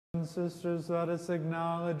and sisters, let us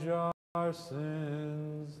acknowledge our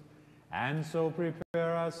sins, and so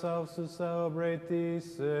prepare ourselves to celebrate these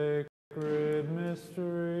sacred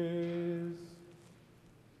mysteries.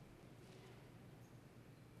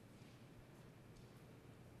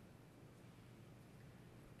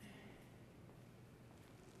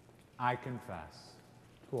 I confess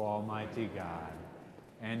to Almighty God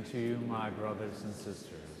and to you, my brothers and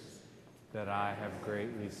sisters, that I have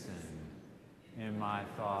greatly sinned in my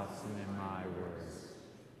thoughts and in my words,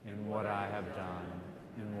 in what I have done,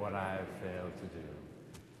 in what I have failed to do,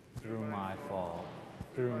 through my fault,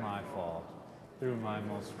 through my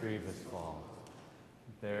most grievous fault.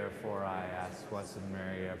 Therefore I ask Blessed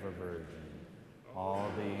Mary, ever Virgin, all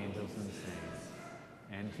the angels and saints,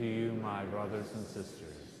 and to you, my brothers and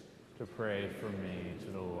sisters, to pray for me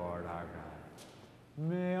to the Lord our God.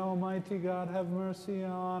 May Almighty God have mercy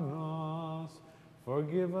on us,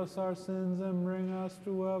 forgive us our sins, and bring us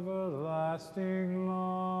to everlasting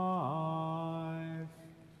life.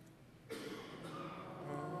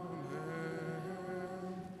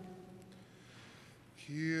 Amen.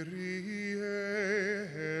 Kyrie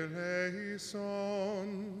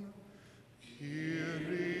eleison,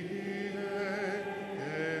 Kyrie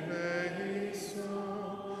eleison,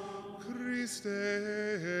 Christe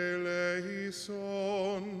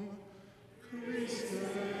eleison, Christe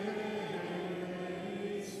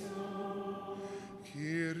eleison,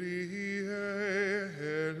 Kyrie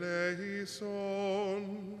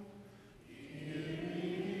eleison.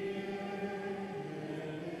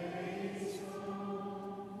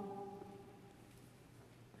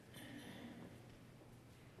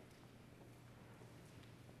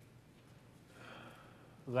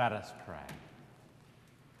 Let us pray.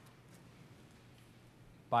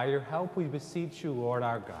 By your help, we beseech you, Lord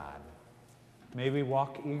our God, may we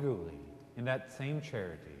walk eagerly in that same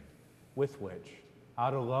charity with which,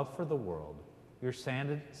 out of love for the world, your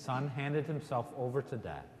Son handed himself over to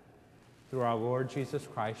death, through our Lord Jesus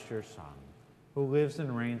Christ, your Son, who lives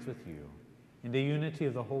and reigns with you in the unity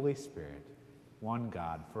of the Holy Spirit, one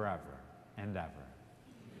God, forever and ever.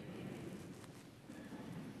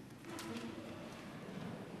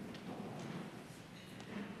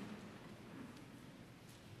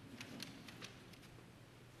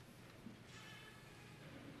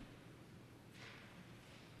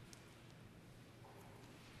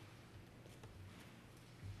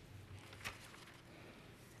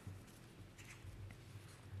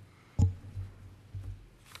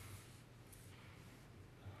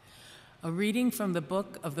 A reading from the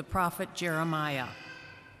book of the prophet Jeremiah.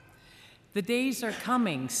 The days are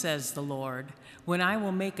coming, says the Lord, when I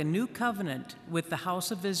will make a new covenant with the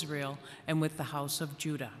house of Israel and with the house of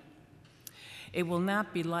Judah. It will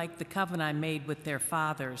not be like the covenant I made with their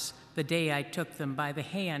fathers the day I took them by the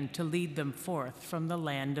hand to lead them forth from the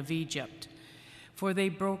land of Egypt. For they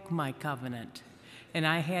broke my covenant, and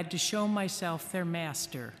I had to show myself their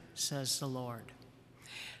master, says the Lord.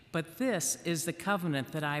 But this is the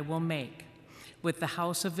covenant that I will make with the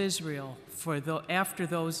house of Israel after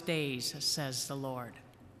those days, says the Lord.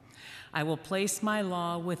 I will place my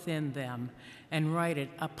law within them and write it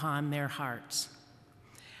upon their hearts.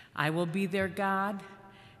 I will be their God,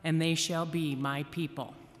 and they shall be my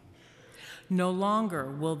people. No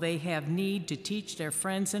longer will they have need to teach their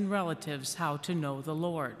friends and relatives how to know the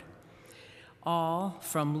Lord. All,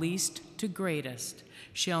 from least to greatest,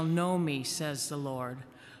 shall know me, says the Lord,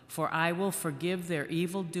 for I will forgive their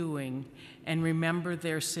evil doing and remember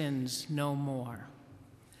their sins no more.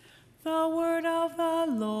 The word of the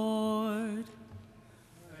Lord.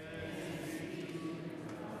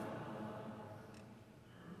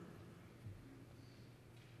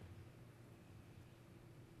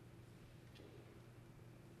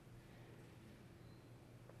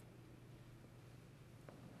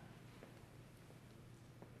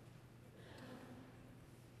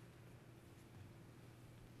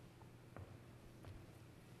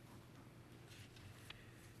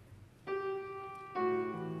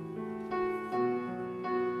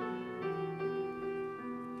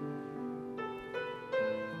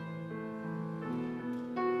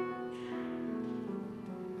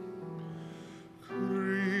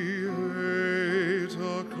 Create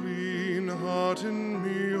a clean heart in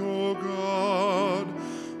me, O God,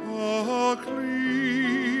 a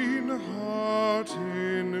clean heart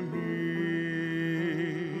in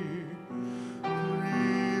me.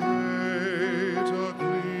 Create a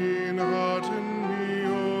clean heart in me,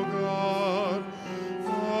 O God,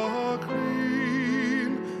 a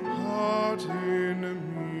clean heart in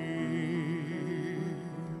me.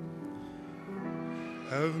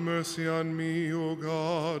 Have mercy on me, O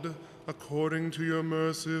God, according to your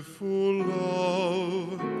merciful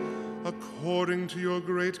love, according to your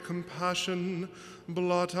great compassion,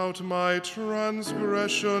 blot out my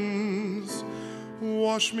transgressions.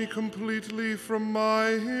 Wash me completely from my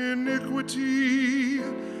iniquity,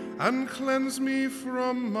 and cleanse me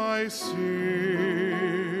from my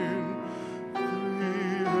sin.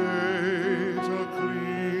 Create a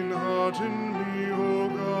clean heart in me, O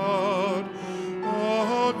God,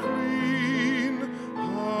 a clean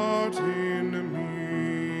heart in me.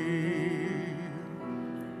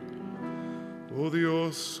 Oh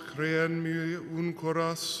Dios, crea en mí un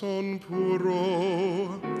corazón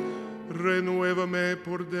puro, renuévame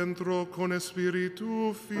por dentro con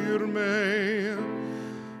espíritu firme.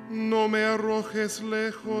 No me arrojes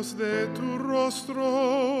lejos de tu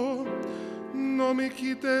rostro, no me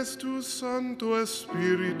quites tu Santo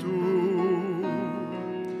Espíritu.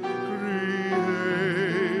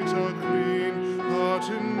 Create a clean heart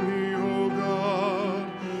in me, O God,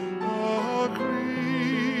 a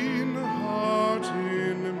clean heart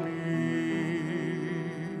in me.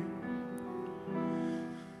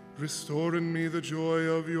 Restore in me the joy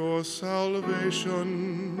of your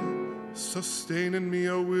salvation. Sustain in me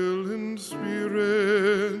a willing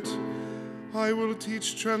spirit. I will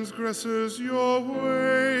teach transgressors your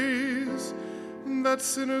ways, that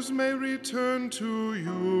sinners may return to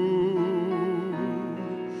you.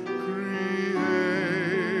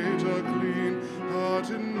 Create a clean heart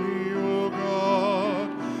in me, O God,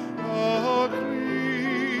 a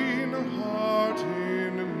clean heart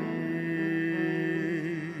in me.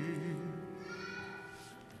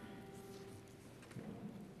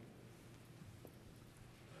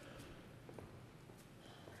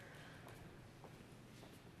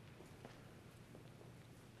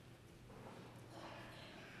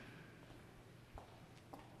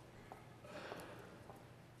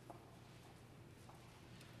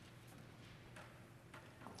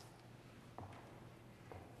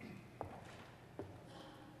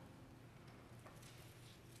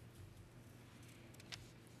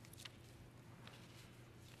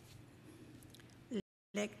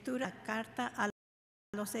 Lectura carta a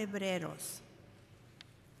los Hebreos.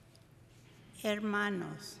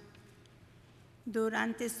 Hermanos,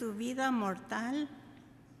 durante su vida mortal,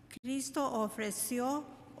 Cristo ofreció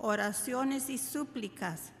oraciones y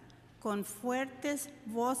súplicas con fuertes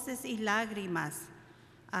voces y lágrimas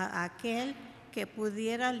a aquel que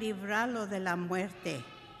pudiera librarlo de la muerte,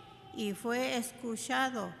 y fue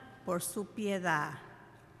escuchado por su piedad.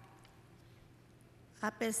 A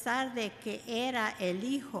pesar de que era el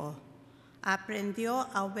Hijo, aprendió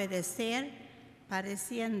a obedecer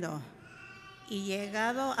padeciendo, y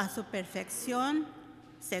llegado a su perfección,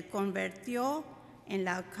 se convirtió en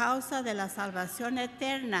la causa de la salvación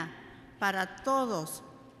eterna para todos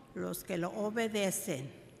los que lo obedecen.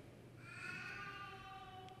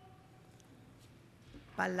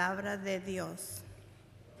 Palabra de Dios.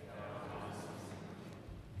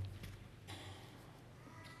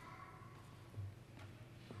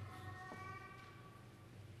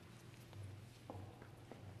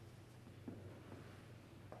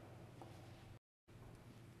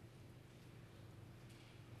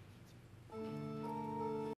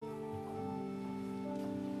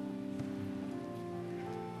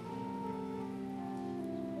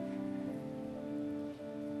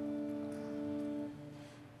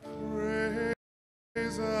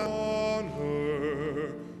 Praise and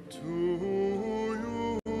honor to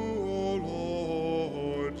you, O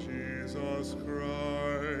Lord Jesus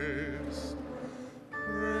Christ.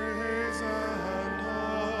 Praise and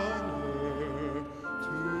honor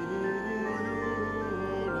to you, O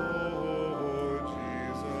Lord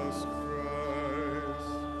Jesus Christ.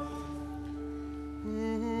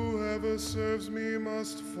 Whoever serves me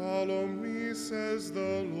must follow me, says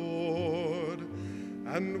the Lord.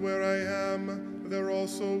 And where I am, there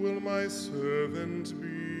also will my servant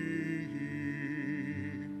be.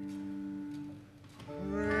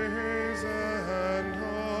 Praise and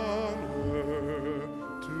honor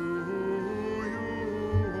to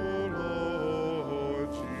you, O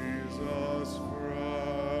Lord Jesus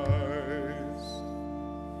Christ.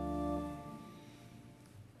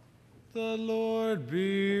 The Lord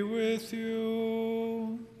be with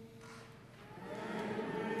you.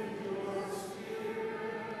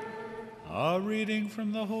 A reading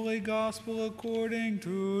from the Holy Gospel according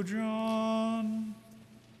to John.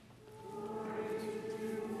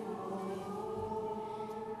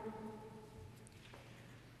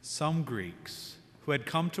 Some Greeks who had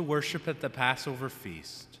come to worship at the Passover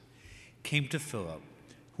feast came to Philip,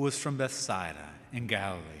 who was from Bethsaida in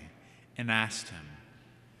Galilee, and asked him,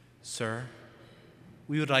 "Sir,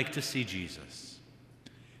 we would like to see Jesus."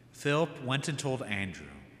 Philip went and told Andrew.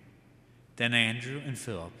 Then Andrew and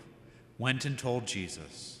Philip went and told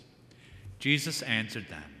Jesus. Jesus answered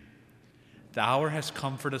them, "The hour has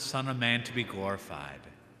come for the Son of Man to be glorified.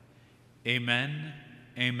 Amen,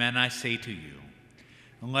 amen, I say to you,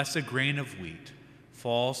 unless a grain of wheat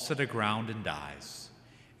falls to the ground and dies,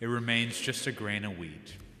 it remains just a grain of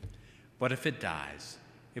wheat. But if it dies,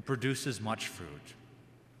 it produces much fruit.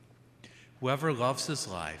 Whoever loves his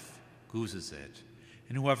life loses it,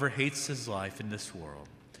 and whoever hates his life in this world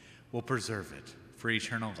will preserve it for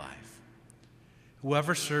eternal life.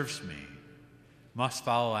 Whoever serves me must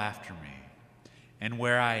follow after me, and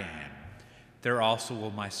where I am, there also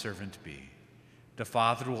will my servant be. The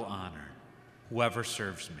Father will honor whoever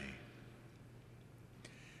serves me.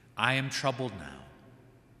 I am troubled now,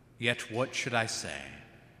 yet what should I say?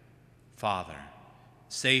 Father,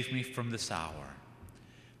 save me from this hour.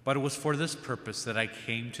 But it was for this purpose that I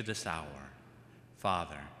came to this hour.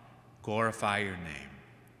 Father, glorify your name."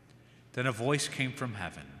 Then a voice came from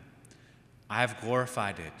heaven. "I have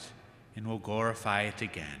glorified it and will glorify it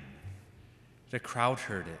again." The crowd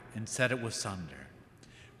heard it and said it was thunder,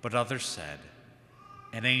 but others said,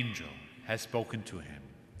 "An angel has spoken to him."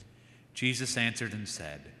 Jesus answered and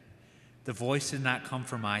said, "The voice did not come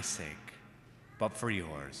for my sake, but for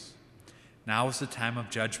yours. Now is the time of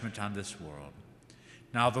judgment on this world.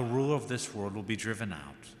 Now the ruler of this world will be driven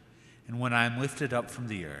out, and when I am lifted up from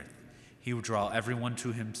the earth, he will draw everyone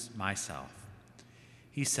to myself."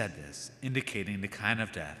 He said this, indicating the kind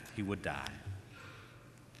of death he would die.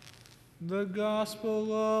 The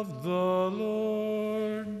Gospel of the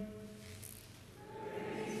Lord.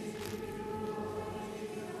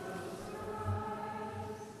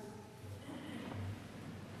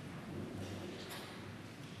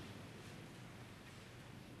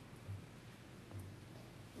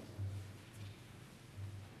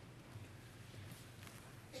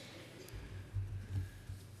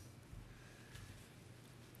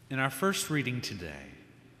 In our first reading today,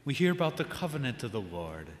 we hear about the covenant of the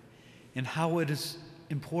Lord and how it is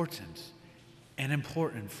important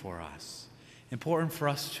for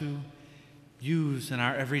us to use in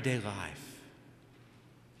our everyday life.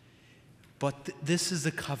 But this is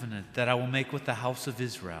the covenant that I will make with the house of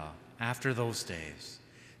Israel after those days,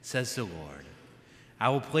 says the Lord. I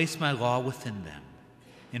will place my law within them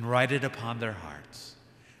and write it upon their hearts.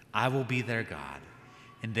 I will be their God,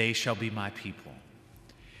 and they shall be my people.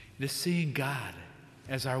 The seeing God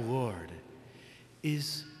as our Lord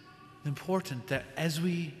is important, that as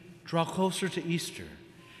we draw closer to Easter,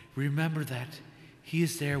 remember that He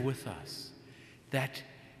is there with us, that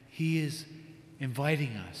He is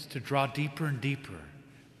inviting us to draw deeper and deeper,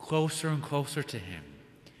 closer and closer to Him,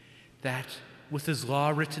 that with His law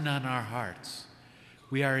written on our hearts,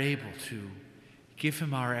 we are able to give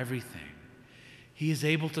Him our everything. He is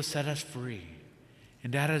able to set us free,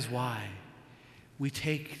 and that is why we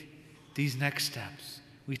take these next steps.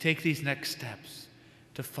 We take these next steps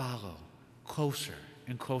to follow closer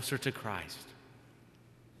and closer to Christ.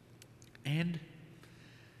 And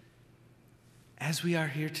as we are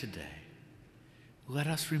here today, let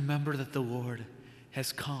us remember that the Lord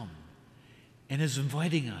has come and is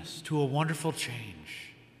inviting us to a wonderful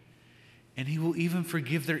change. And He will even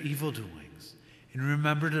forgive their evil doings and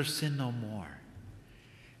remember their sin no more.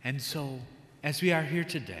 And so, as we are here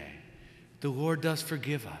today, the Lord does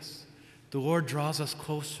forgive us. The Lord draws us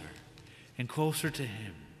closer and closer to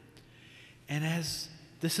Him. And as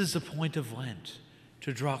this is the point of Lent,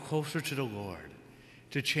 to draw closer to the Lord,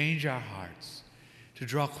 to change our hearts, to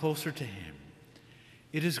draw closer to Him,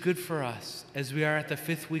 it is good for us, as we are at the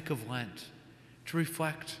 5th week of Lent, to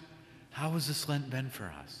reflect, how has this Lent been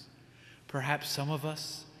for us? Perhaps some of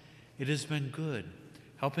us, it has been good,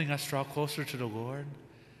 helping us draw closer to the Lord,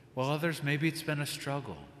 while others, maybe it's been a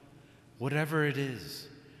struggle. Whatever it is,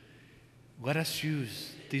 let us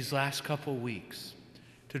use these last couple weeks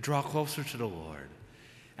to draw closer to the Lord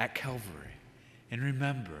at Calvary and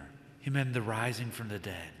remember Him and the rising from the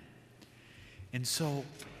dead. And so,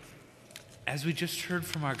 as we just heard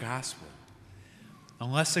from our gospel,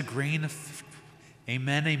 unless a grain of,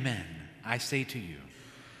 amen, amen, I say to you,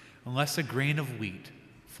 unless a grain of wheat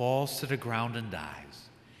falls to the ground and dies,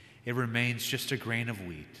 it remains just a grain of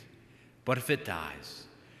wheat. But if it dies,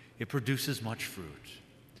 it produces much fruit.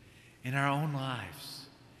 In our own lives,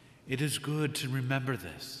 it is good to remember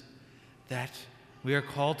this, that we are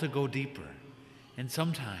called to go deeper. And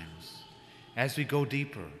sometimes, as we go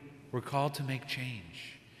deeper, we're called to make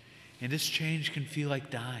change. And this change can feel like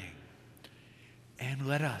dying. And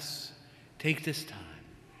let us take this time,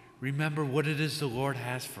 remember what it is the Lord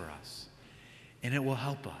has for us, and it will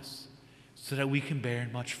help us so that we can bear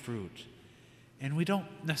much fruit. And we don't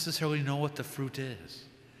necessarily know what the fruit is,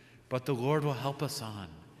 but the Lord will help us on.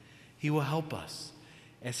 He will help us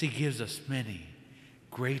as he gives us many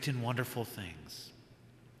great and wonderful things.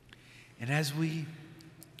 And as we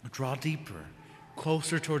draw deeper,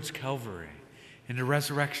 closer towards Calvary and the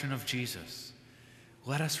resurrection of Jesus,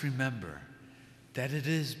 let us remember that it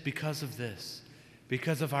is because of this,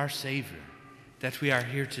 because of our Savior, that we are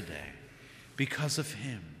here today. Because of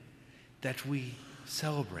him, that we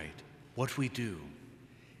celebrate what we do.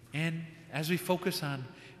 And as we focus on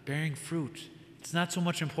bearing fruit, it's not so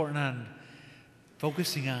much important on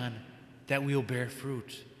focusing on that we will bear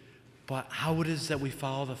fruit, but how it is that we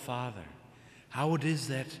follow the Father, how it is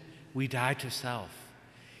that we die to self.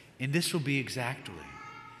 And this will be exactly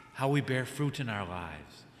how we bear fruit in our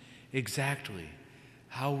lives, exactly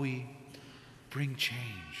how we bring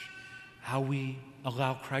change, how we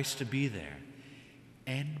allow Christ to be there.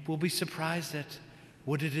 And we'll be surprised at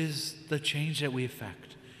what it is, the change that we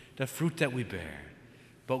effect, the fruit that we bear.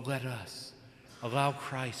 But let us allow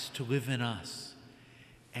Christ to live in us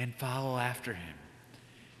and follow after him.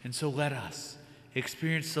 And so let us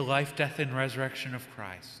experience the life, death, and resurrection of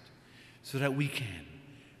Christ so that we can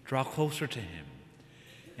draw closer to him.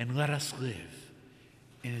 And let us live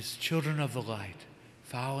as children of the light,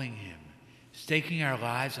 following him, staking our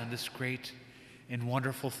lives on this great and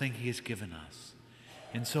wonderful thing he has given us.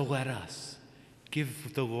 And so let us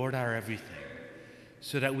give the Lord our everything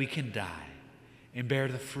so that we can die and bear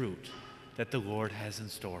the fruit that the Lord has in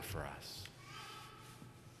store for us.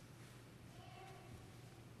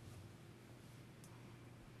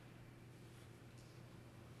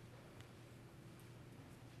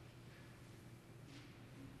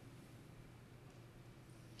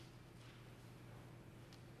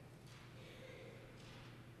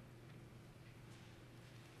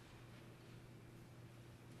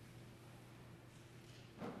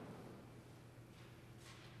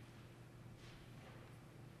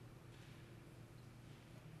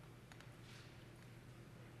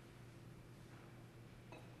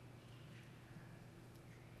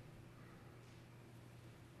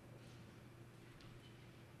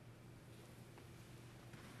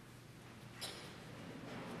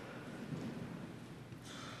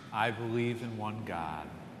 I believe in one God,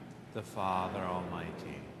 the Father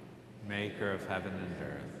Almighty, maker of heaven and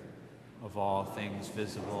earth, of all things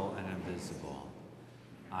visible and invisible.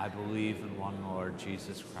 I believe in one Lord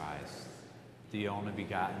Jesus Christ, the only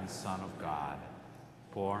begotten Son of God,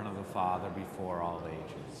 born of the Father before all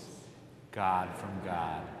ages, God from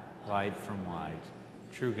God, light from light,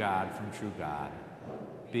 true God from true God,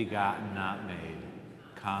 begotten, not made,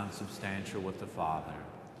 consubstantial with the Father.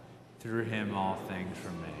 Through him all things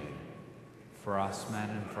were made. For us men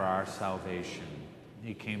and for our salvation,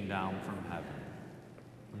 he came down from heaven,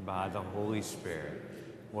 and by the Holy Spirit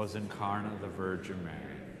was incarnate of the Virgin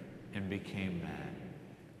Mary, and became man.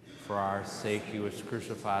 For our sake he was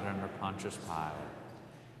crucified under Pontius Pilate.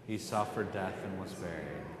 He suffered death and was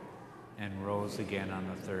buried, and rose again on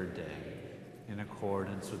the third day, in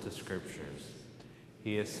accordance with the Scriptures.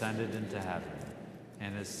 He ascended into heaven,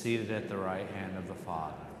 and is seated at the right hand of the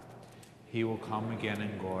Father. He will come again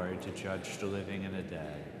in glory to judge the living and the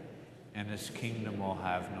dead, and his kingdom will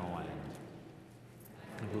have no end.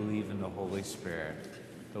 I believe in the Holy Spirit,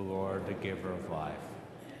 the Lord, the giver of life,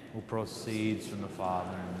 who proceeds from the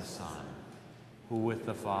Father and the Son, who with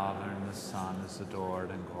the Father and the Son is adored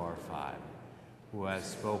and glorified, who has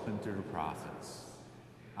spoken through the prophets.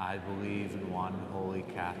 I believe in one holy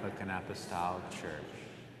Catholic and Apostolic Church.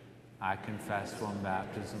 I confess one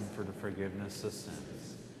baptism for the forgiveness of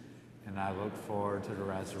sins, and I look forward to the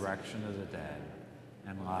resurrection of the dead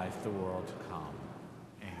and life the world to come.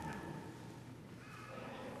 Amen.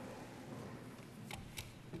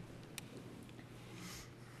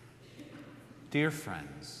 Dear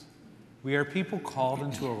friends, we are people called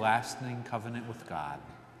into a lasting covenant with God.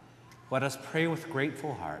 Let us pray with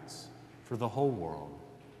grateful hearts for the whole world,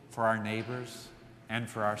 for our neighbors, and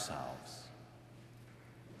for ourselves.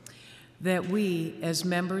 That we, as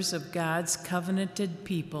members of God's covenanted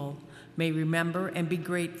people, may remember and be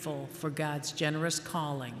grateful for God's generous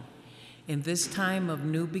calling. In this time of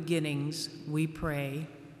new beginnings, we pray,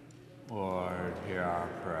 Lord, hear our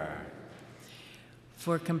prayer.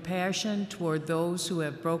 For compassion toward those who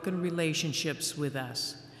have broken relationships with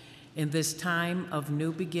us. In this time of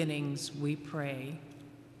new beginnings, we pray,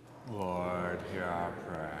 Lord, hear our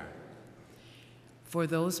prayer. For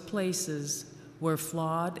those places where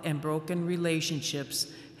flawed and broken relationships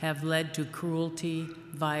have led to cruelty,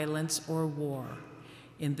 violence, or war.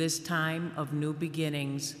 In this time of new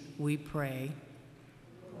beginnings, we pray,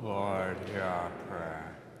 Lord, hear our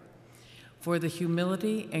prayer. For the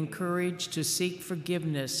humility and courage to seek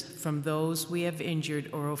forgiveness from those we have injured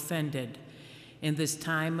or offended. In this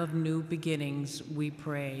time of new beginnings, we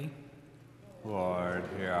pray. Lord,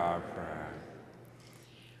 hear our prayer.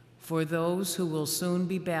 For those who will soon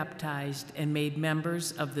be baptized and made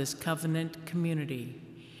members of this covenant community,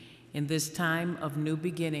 in this time of new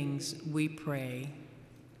beginnings, we pray.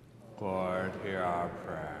 Lord, hear our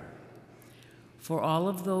prayer. For all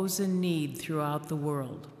of those in need throughout the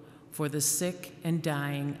world, for the sick and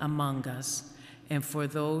dying among us, and for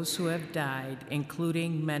those who have died,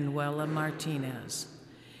 including Manuela Martinez.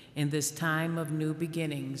 In this time of new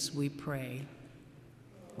beginnings, we pray.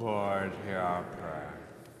 Lord, hear our prayer.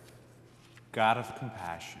 God of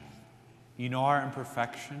compassion, you know our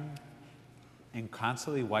imperfection and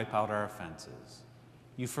constantly wipe out our offenses.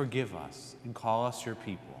 You forgive us and call us your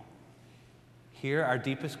people. Hear our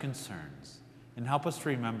deepest concerns and help us to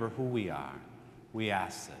remember who we are. We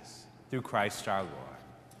ask this through Christ our Lord.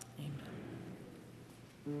 Amen.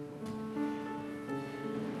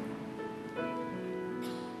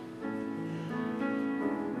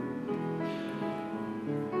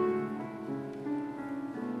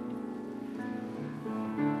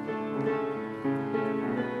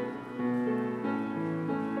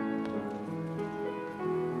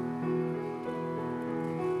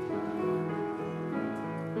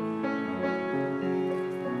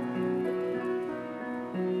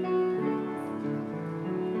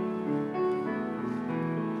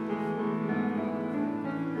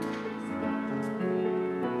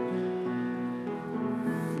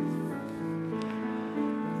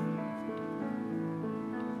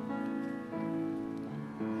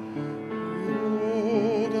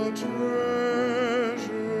 Behold a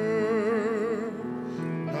treasure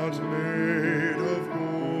not made of gold,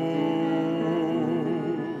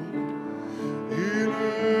 in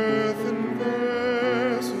earthen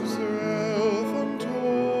vessels, wealth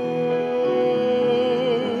untold.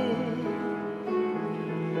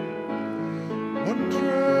 One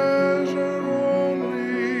treasure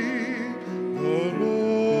only, the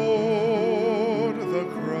Lord, the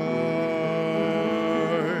Christ,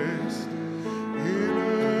 in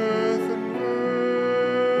earthen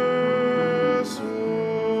vessels.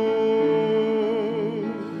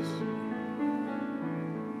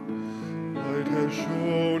 Light has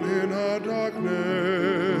shone in our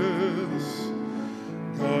darkness,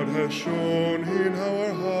 God has shone in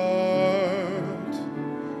our heart,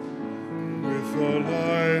 with the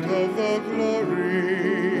light of the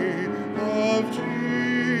glory of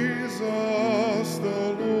Jesus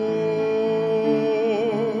the Lord.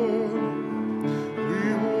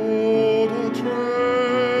 Behold a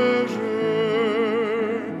treasure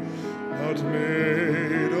not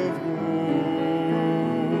made of gold,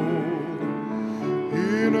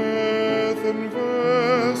 in earthen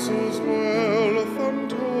vessels, wealth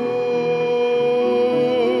untold.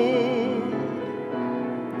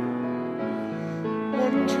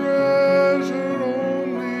 One treasure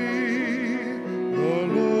only, the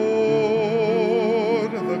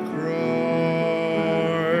Lord, the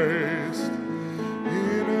Christ,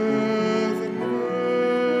 in earthen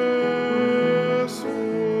vessels.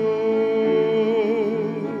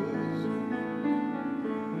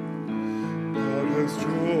 God has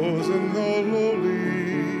chosen the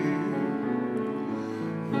lowly,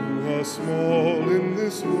 who are small in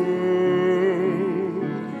this world.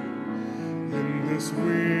 In this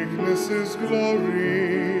weakness is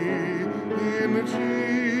glory, in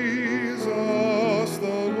Jesus the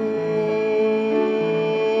Lord.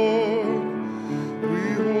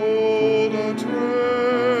 Behold a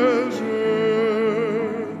treasure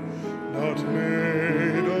not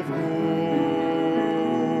made of gold,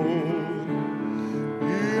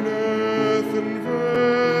 in earthen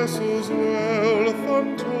vessels, wealth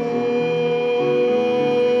untold.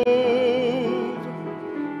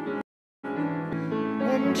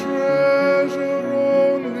 One treasure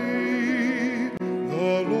only,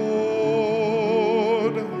 the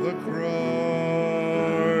Lord, the Christ,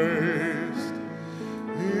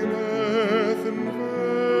 in earthen vessels.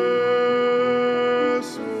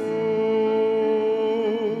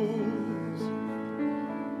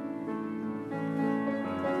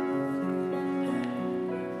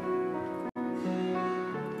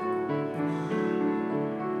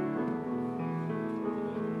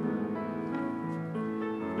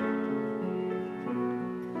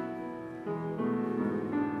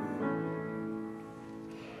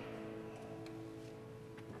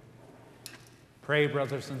 Pray,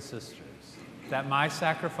 brothers and sisters, that my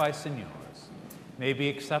sacrifice and yours may be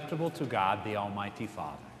acceptable to God, the Almighty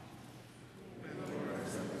Father.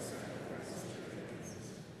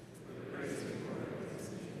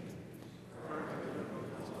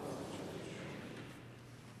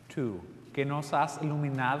 To que nos has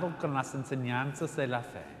iluminado con las enseñanzas de la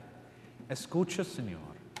fe. Escucha, Señor,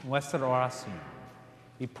 nuestra oración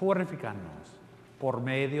y purifícanos por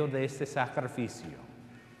medio de este sacrificio,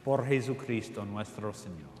 por Jesucristo nuestro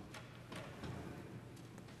Señor.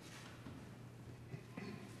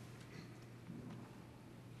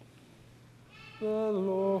 The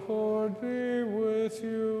Lord be with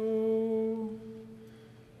you.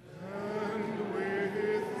 And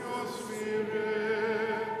with your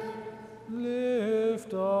spirit,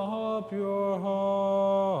 Lift up your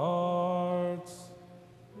hearts.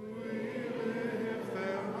 lift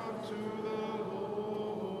them up to the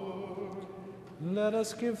Lord. Let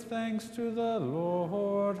us give thanks to the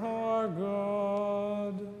Lord our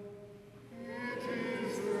God. It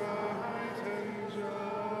is right and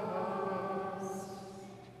just.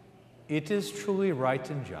 It is truly right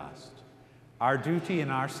and just, our duty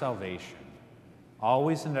and our salvation,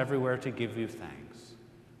 always and everywhere to give you thanks,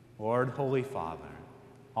 Lord, Holy Father,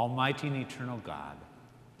 Almighty and eternal God,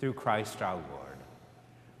 through Christ our Lord.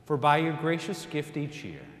 For by your gracious gift each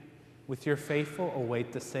year, with your faithful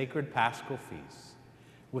await the sacred Paschal feasts,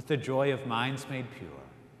 with the joy of minds made pure,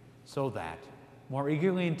 so that, more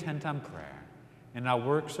eagerly intent on prayer and our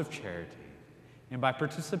works of charity, and by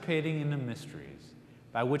participating in the mysteries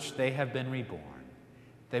by which they have been reborn,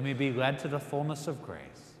 they may be led to the fullness of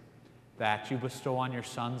grace that you bestow on your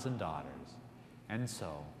sons and daughters, and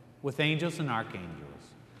so, with angels and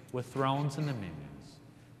archangels, with thrones and dominions,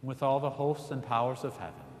 and with all the hosts and powers of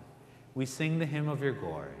heaven, we sing the hymn of your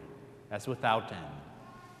glory, as without end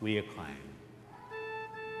we acclaim.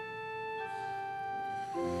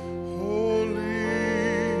 Holy,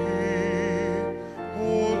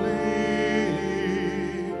 holy,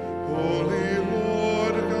 holy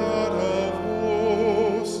Lord God of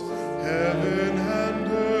hosts, heaven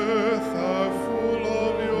and earth are full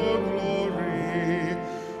of your glory.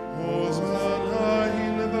 Hosanna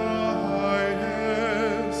in the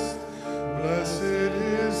highest. Blessed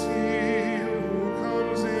is he who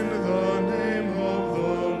comes in the name of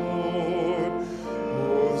the Lord.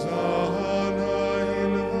 Hosanna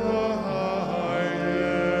in the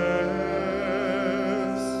highest.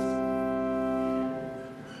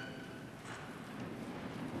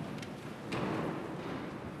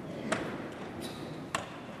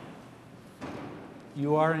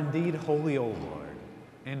 You are indeed holy, O Lord,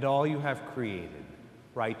 and all you have created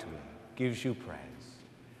rightly gives you praise.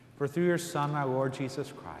 For through your Son, our Lord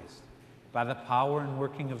Jesus Christ, by the power and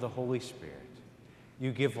working of the Holy Spirit,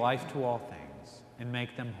 you give life to all things and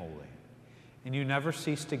make them holy. And you never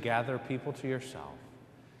cease to gather people to yourself,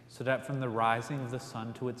 so that from the rising of the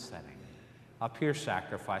sun to its setting, a pure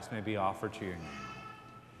sacrifice may be offered to your name.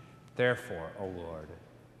 Therefore, O Lord,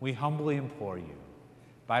 we humbly implore you,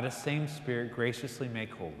 by the same Spirit graciously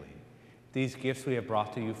make holy these gifts we have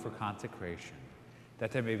brought to you for consecration,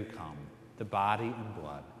 that they may become the body and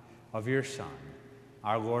blood of your Son,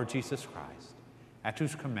 our Lord Jesus Christ, at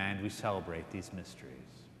whose command we celebrate these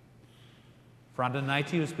mysteries. For on the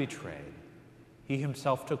night he was betrayed, he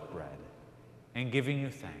himself took bread, and giving you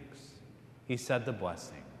thanks, he said the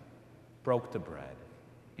blessing, broke the bread,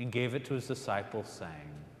 and gave it to his disciples,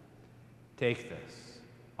 saying, "Take this,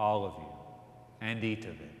 all of you, and eat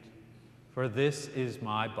of it, for this is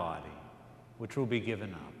my body, which will be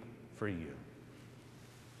given up for you."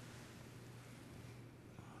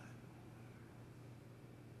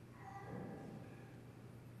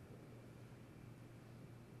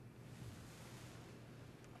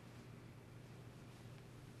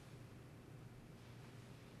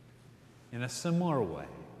 In a similar way,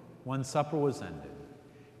 when supper was ended,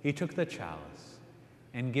 he took the chalice,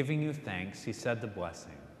 and giving you thanks, he said the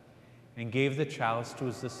blessing, and gave the chalice to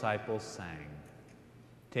his disciples, saying,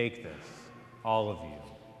 "Take this, all of you,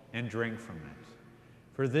 and drink from it.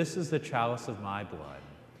 For this is the chalice of my blood,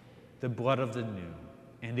 the blood of the new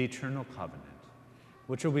and eternal covenant,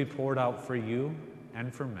 which will be poured out for you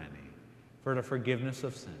and for many, for the forgiveness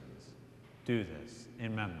of sins. Do this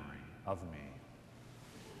in memory of me."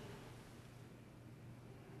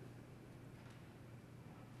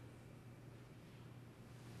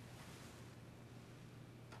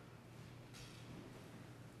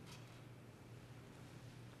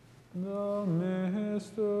 The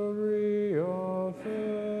mystery of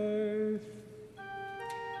faith.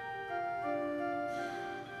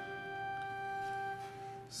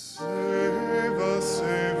 Save us,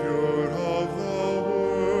 Savior of the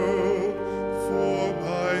world, for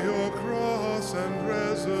by your cross and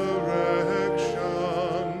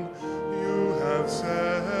resurrection you have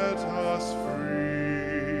set us free.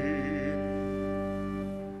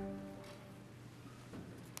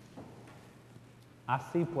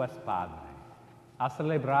 Así pues, Padre, a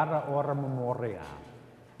celebrar la hora memorial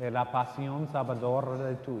de la pasión salvadora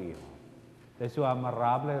de tu Hijo, de su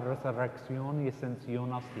admirable resurrección y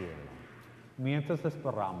ascensión al cielo. Mientras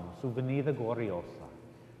esperamos su venida gloriosa,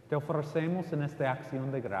 te ofrecemos en esta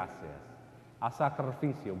acción de gracias a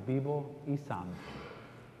sacrificio vivo y santo.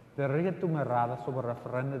 Dirige tu mirada sobre la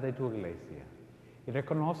ofrenda de tu iglesia y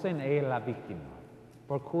reconoce en ella la víctima,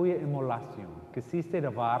 por cuya inmolación quisiste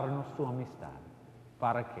darnos tu amistad,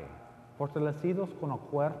 para que, fortalecidos con el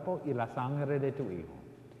cuerpo y la sangre de tu Hijo,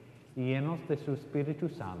 y llenos de su Espíritu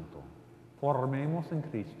Santo, formemos en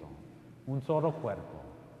Cristo un solo cuerpo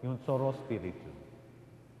y un solo espíritu.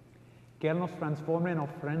 Que Él nos transforme en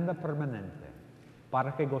ofrenda permanente,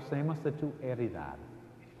 para que gocemos de tu heredad,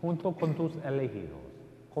 junto con tus elegidos,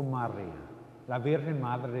 con María, la Virgen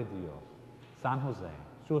Madre de Dios, San José,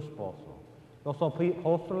 su esposo, los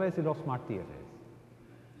apóstoles y los mártires,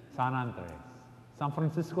 San Andrés, San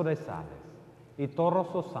Francisco de Sales y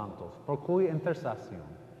todos los santos, por cuya intercesión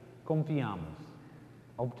confiamos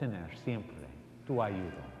obtener siempre tu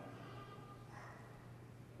ayuda.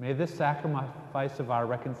 May this sacrifice of our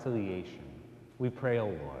reconciliation, we pray, O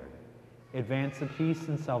Lord, advance the peace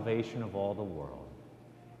and salvation of all the world.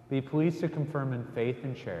 Be pleased to confirm in faith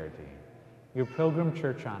and charity your pilgrim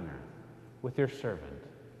church on earth with your servant,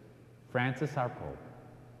 Francis our Pope,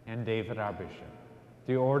 and David our Bishop,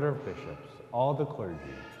 the order of bishops, all the clergy,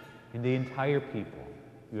 and the entire people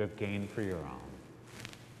you have gained for your own.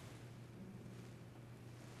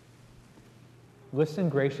 Listen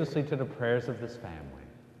graciously to the prayers of this family,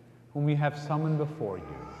 whom you have summoned before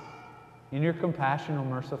you. In your compassion, O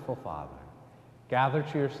merciful Father, gather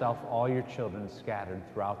to yourself all your children scattered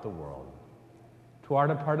throughout the world. To our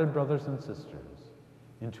departed brothers and sisters,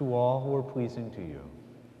 and to all who are pleasing to you,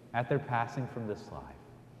 at their passing from this life,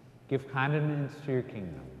 give kindness to your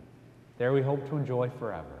kingdom. There we hope to enjoy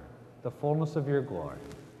forever the fullness of your glory,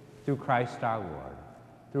 through Christ our Lord,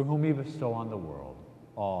 through whom you bestow on the world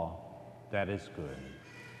all that is good.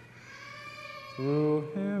 Through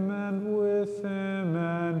him and with him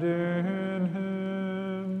and in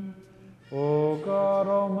him, O God,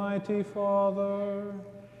 Almighty Father,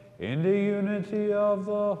 in the unity of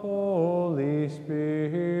the Holy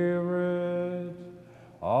Spirit,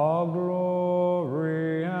 all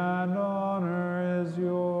glory and honor is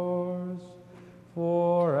yours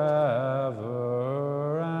forever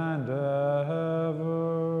and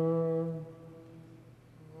ever.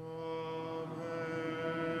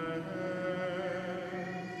 Amen.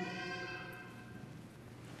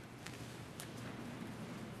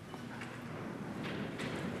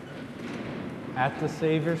 At the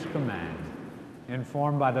Savior's command,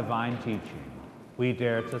 informed by divine teaching, we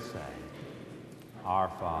dare to say, Our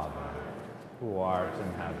Father, who art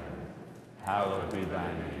in heaven, hallowed be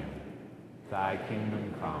thy name. Thy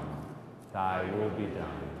kingdom come, thy will be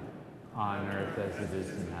done, on earth as it is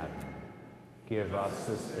in heaven. Give us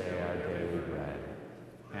this day our daily bread,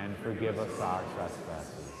 and forgive us our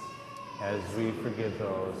trespasses, as we forgive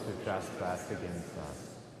those who trespass against us.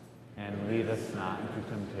 And lead us not into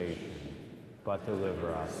temptation, but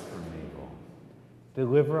deliver us from evil.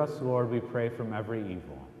 Deliver us, Lord, we pray, from every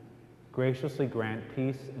evil. Graciously grant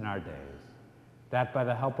peace in our days, that by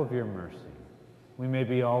the help of your mercy, we may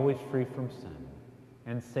be always free from sin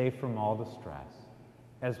and safe from all distress,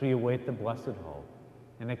 as we await the blessed hope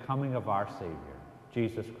and the coming of our Savior,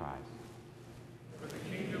 Jesus Christ. For the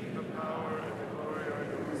kingdom, the power, and the glory are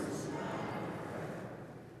yours.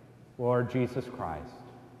 Lord Jesus Christ,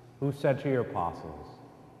 who said to your apostles,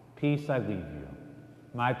 Peace I leave you,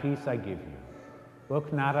 my peace I give you.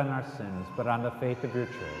 Look not on our sins, but on the faith of your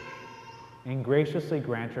church, and graciously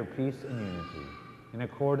grant her peace and unity in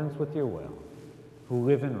accordance with your will, who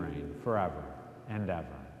live and reign forever and ever.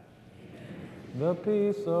 Amen. The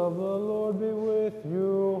peace of the Lord be with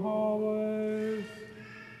you always.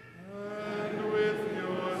 And with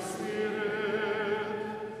your spirit.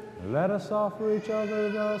 Let us offer each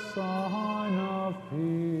other the sign of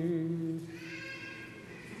peace.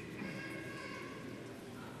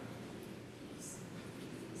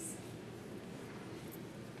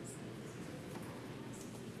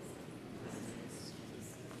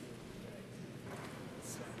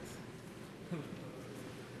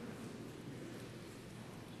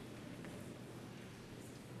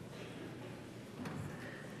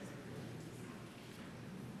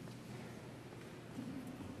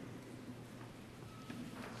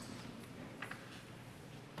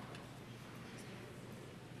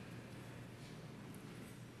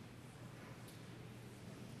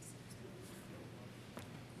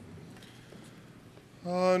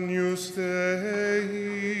 Agnus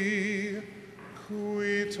Dei,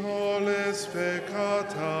 qui tolles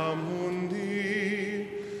peccata mundi,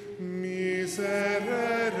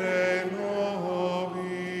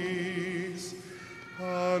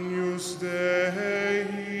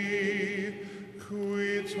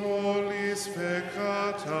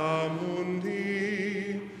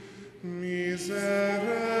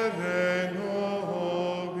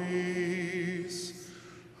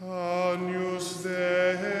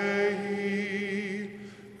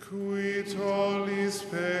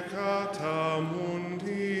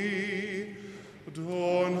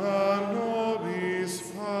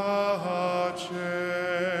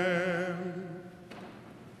 Lamb.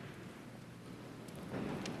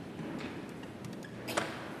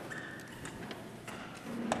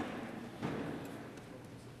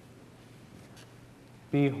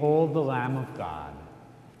 Behold the Lamb of God.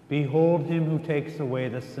 Behold him who takes away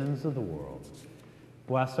the sins of the world.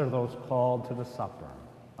 Blessed are those called to the supper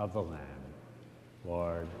of the Lamb.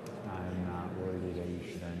 Lord, I am not worthy that you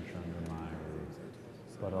should enter under my roof,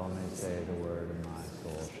 but only say the word and my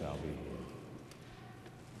soul shall be healed.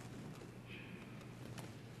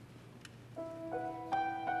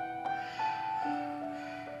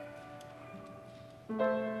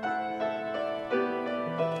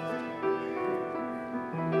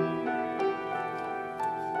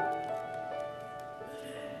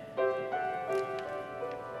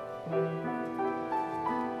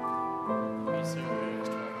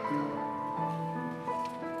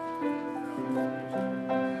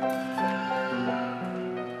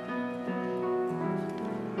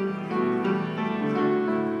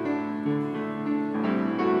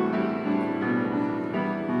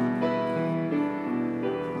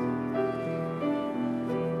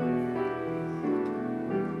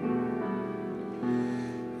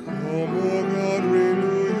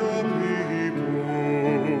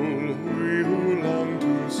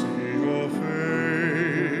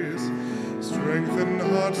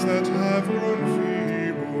 That have grown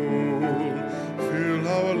feeble, fill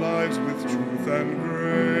our lives with truth and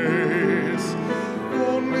grace.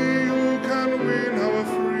 Only you can win our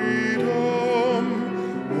freedom,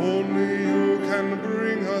 only you can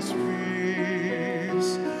bring us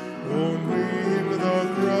peace. Only in the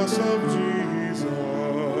cross of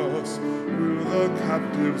Jesus will the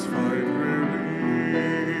captives find release.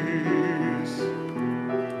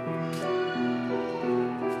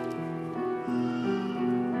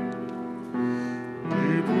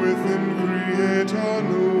 Within create a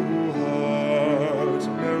new heart,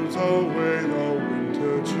 melt away the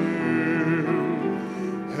winter chill.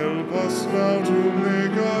 Help us now to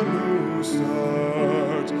make a new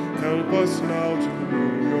start. Help us now to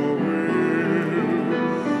know your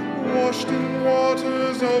will. Washed in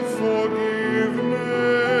waters of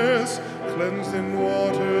forgiveness, cleansed in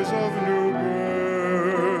waters of new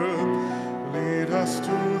birth. Lead us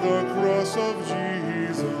to the cross of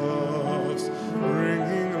Jesus,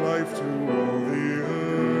 bringing life to all the earth.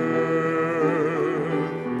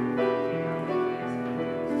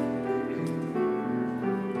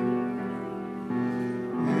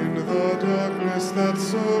 In the darkness that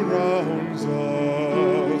surrounds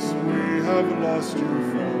us, we have lost you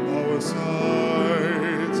from our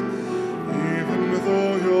sight. Even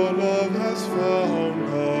though your love has found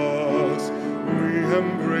us, we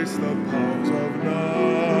embrace the powers of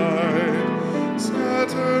night.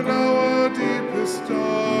 Scatter now our deepest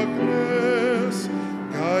darkness,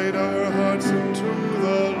 guide our hearts into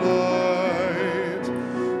the light.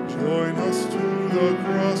 Join us to the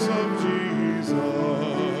cross of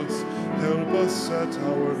Jesus, help us set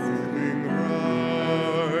our feeling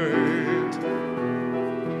right.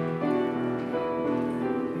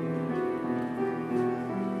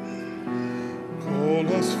 Call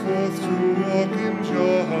us forth to walk in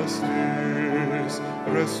justice,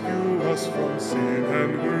 rescue us from sin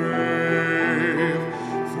and grave.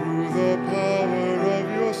 Through the power of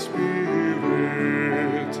your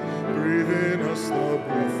Spirit, breathe in us the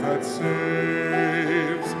breath that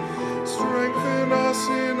saves. Strengthen us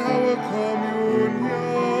in our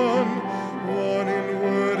communion, one in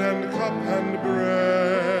word and cup and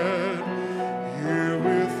bread. Here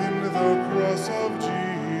within the cross of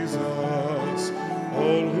Jesus,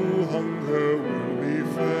 all who hunger will be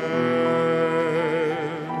fed.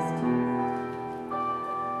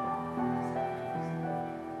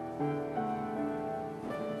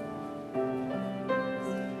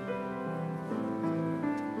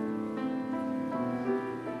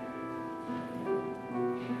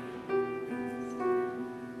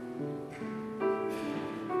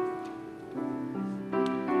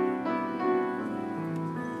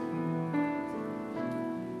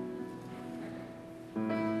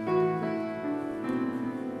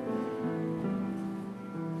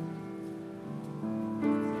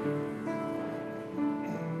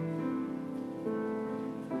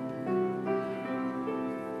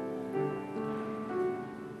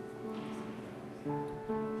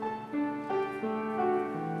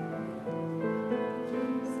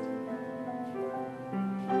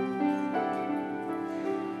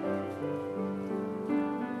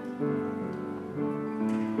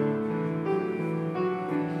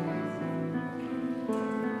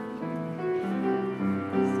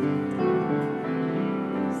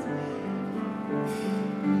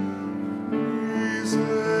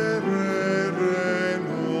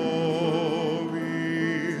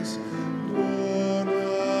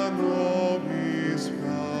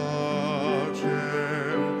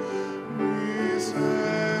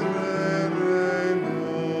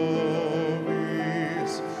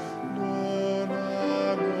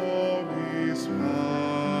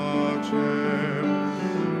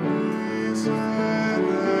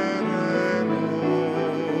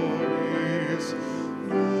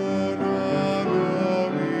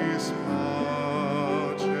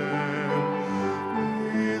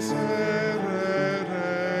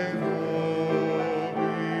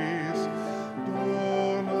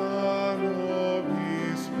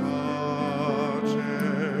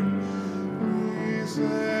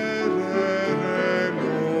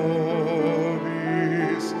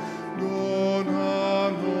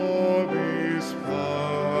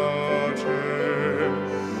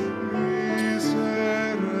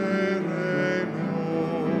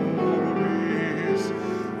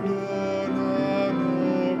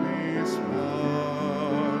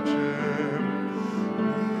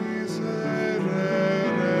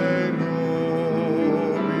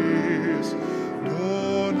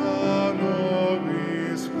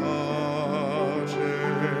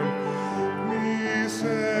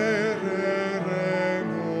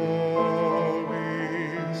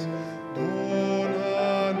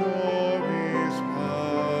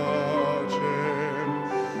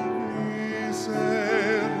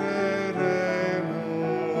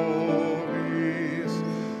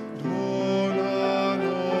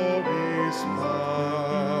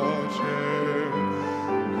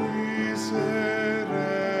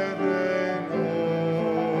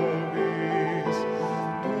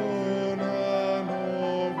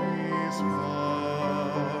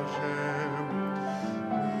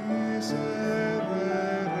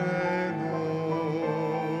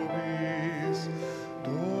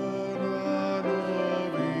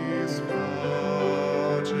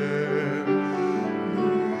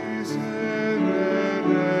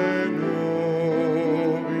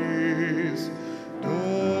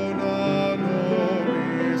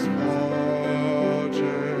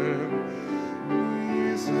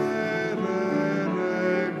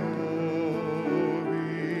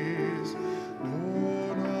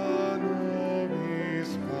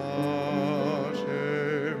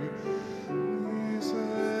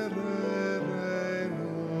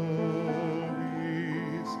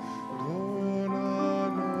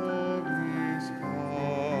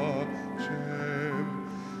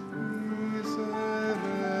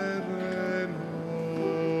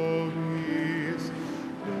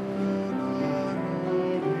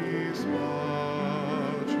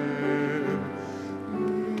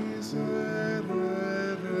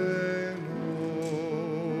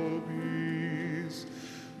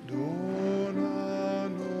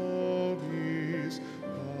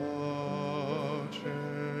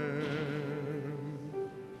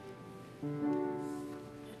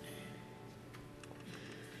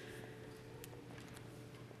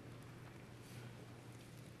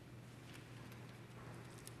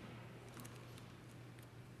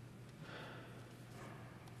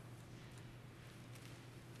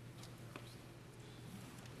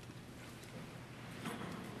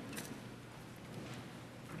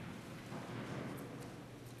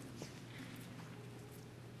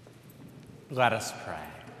 Let us pray.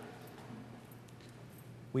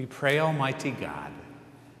 We pray, Almighty God,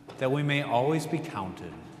 that we may always be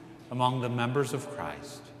counted among the members of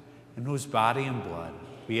Christ, in whose body and blood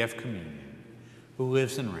we have communion, who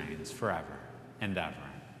lives and reigns forever and ever.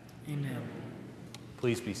 Amen.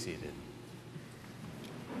 Please be seated.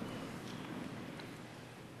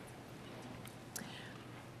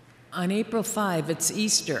 On April 5, it's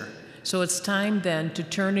Easter, so it's time then to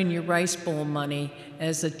turn in your rice bowl money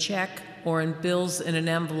as a check or in bills in an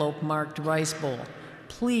envelope marked rice bowl.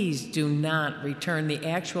 Please do not return the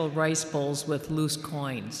actual rice bowls with loose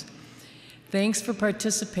coins. Thanks for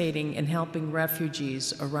participating in helping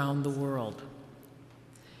refugees around the world.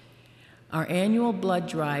 Our annual blood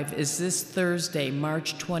drive is this Thursday,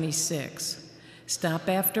 March 26. Stop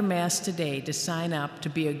after Mass today to sign up to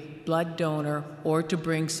be a blood donor or to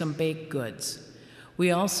bring some baked goods.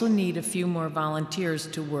 We also need a few more volunteers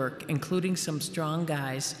to work, including some strong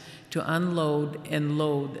guys, to unload and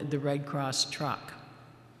load the Red Cross truck.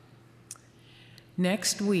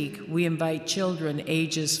 Next week, we invite children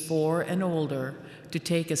ages 4 and older to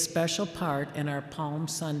take a special part in our Palm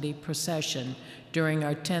Sunday procession during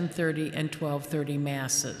our 10:30 and 12:30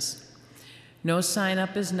 Masses. No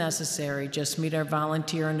sign-up is necessary, just meet our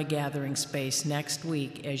volunteer in the gathering space next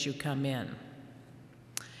week as you come in.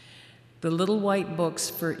 The little white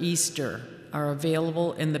books for Easter are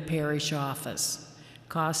available in the parish office.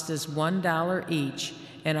 Cost is $1 each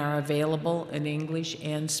and are available in English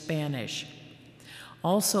and Spanish.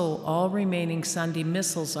 Also, all remaining Sunday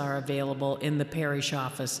missals are available in the parish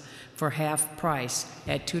office for half price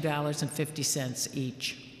at $2.50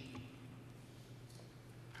 each.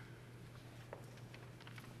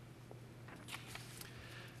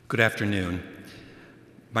 Good afternoon.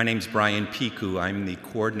 My name's Brian Piku. I'm the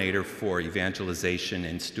coordinator for evangelization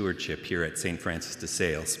and stewardship here at St. Francis de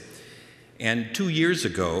Sales. And 2 years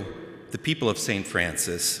ago, the people of St.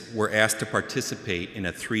 Francis were asked to participate in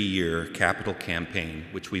a 3-year capital campaign,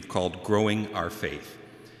 which we've called Growing Our Faith.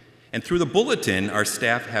 And through the bulletin, our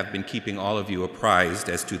staff have been keeping all of you apprised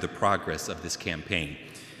as to the progress of this campaign.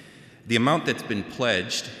 The amount that's been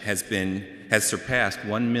pledged has surpassed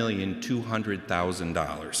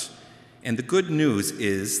 $1,200,000. And the good news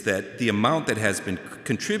is that the amount that has been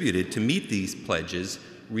contributed to meet these pledges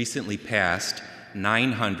recently passed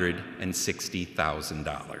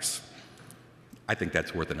 $960,000. I think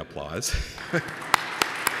that's worth an applause.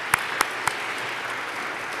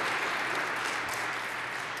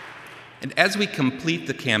 And as we complete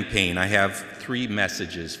the campaign, I have 3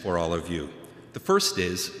 messages for all of you. The first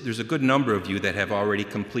is, there's a good number of you that have already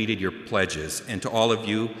completed your pledges, and to all of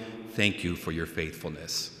you, thank you for your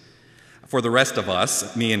faithfulness. For the rest of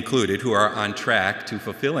us, me included, who are on track to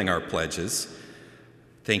fulfilling our pledges,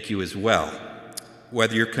 thank you as well.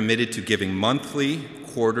 Whether you're committed to giving monthly,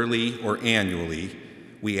 quarterly, or annually,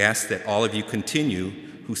 we ask that all of you continue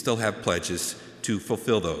who still have pledges to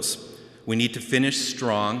fulfill those. We need to finish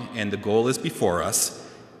strong, and the goal is before us,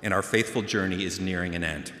 and our faithful journey is nearing an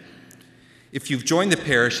end. If you've joined the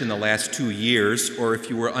parish in the last 2 years, or if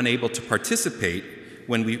you were unable to participate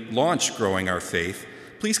when we launched Growing Our Faith,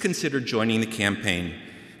 please consider joining the campaign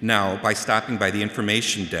now by stopping by the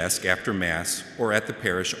information desk after Mass or at the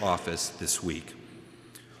parish office this week.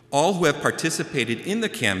 All who have participated in the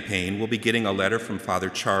campaign will be getting a letter from Father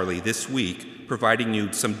Charlie this week, providing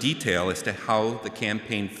you some detail as to how the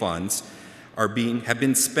campaign funds have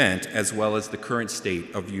been spent, as well as the current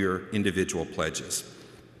state of your individual pledges.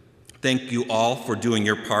 Thank you all for doing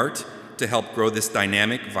your part to help grow this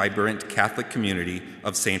dynamic, vibrant Catholic community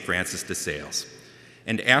of St. Francis de Sales.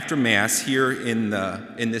 And after Mass, here in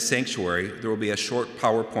this sanctuary, there will be a short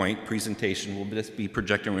PowerPoint presentation. We'll just be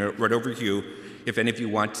projecting right over you if any of you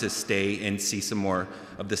want to stay and see some more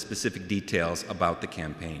of the specific details about the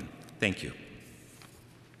campaign. Thank you.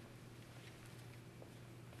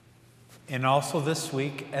 And also this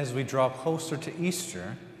week, as we draw closer to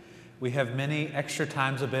Easter, we have many extra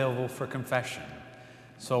times available for confession.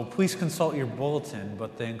 So please consult your bulletin,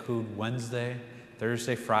 but they include Wednesday,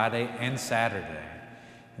 Thursday, Friday, and Saturday.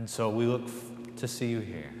 And so we look to see you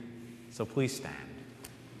here. So please stand.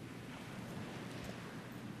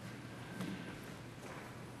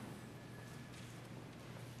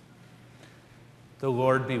 The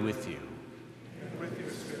Lord be with you. And with your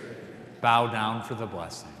spirit. Bow down for the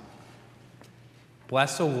blessing.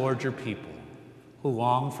 Bless, O Lord, your people, who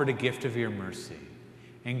long for the gift of your mercy,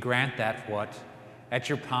 and grant that what, at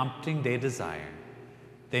your prompting they desire,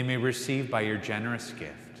 they may receive by your generous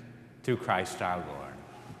gift, through Christ our Lord.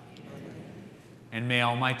 Amen. And may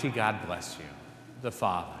Almighty God bless you, the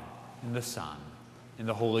Father, and the Son, and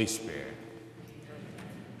the Holy Spirit.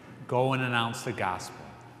 Go and announce the gospel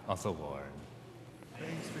of the Lord.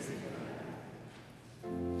 Thanks be to God.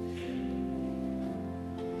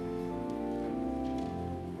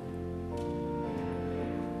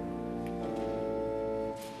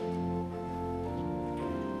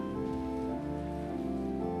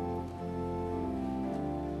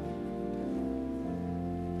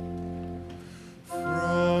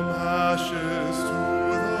 From ashes to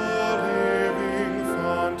the living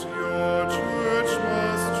font, your church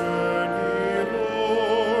must journey,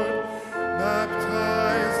 Lord,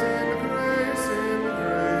 baptized in grace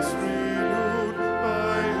renewed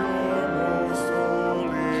by your most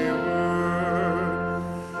holy word.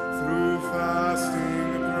 Through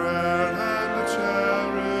fasting, prayer, and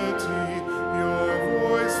charity, your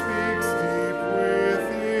voice speaks deep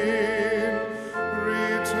within,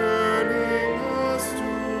 returning us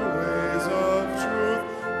to ways of truth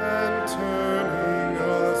and turning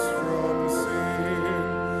us from sin.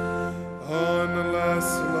 Unless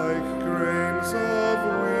like grains of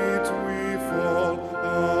wheat